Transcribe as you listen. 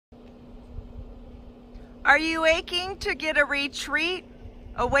Are you aching to get a retreat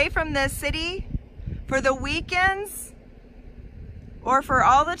away from the city for the weekends or for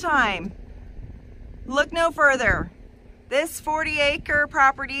all the time? Look no further. This 40-acre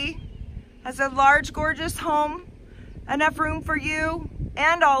property has a large, gorgeous home, enough room for you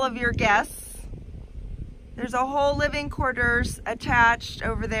and all of your guests. There's a whole living quarters attached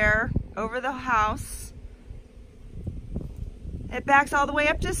over there, over the house. It backs all the way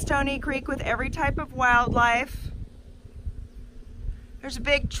up to Stony Creek with every type of wildlife. There's a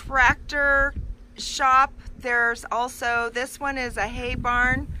big tractor shop. There's also, this one is a hay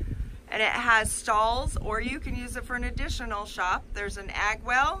barn, and it has stalls, or you can use it for an additional shop. There's an ag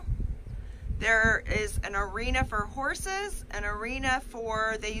well. There is an arena for horses, an arena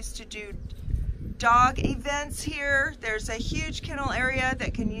for, they used to do dog events here. There's a huge kennel area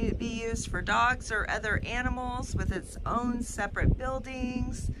that can be used for dogs or other animals with its own separate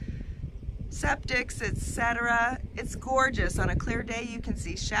buildings, septics, etc. It's gorgeous. On a clear day, you can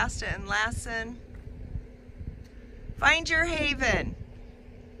see Shasta and Lassen. Find your haven.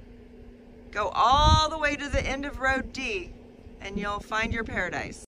 Go all the way to the end of Road D, and you'll find your paradise.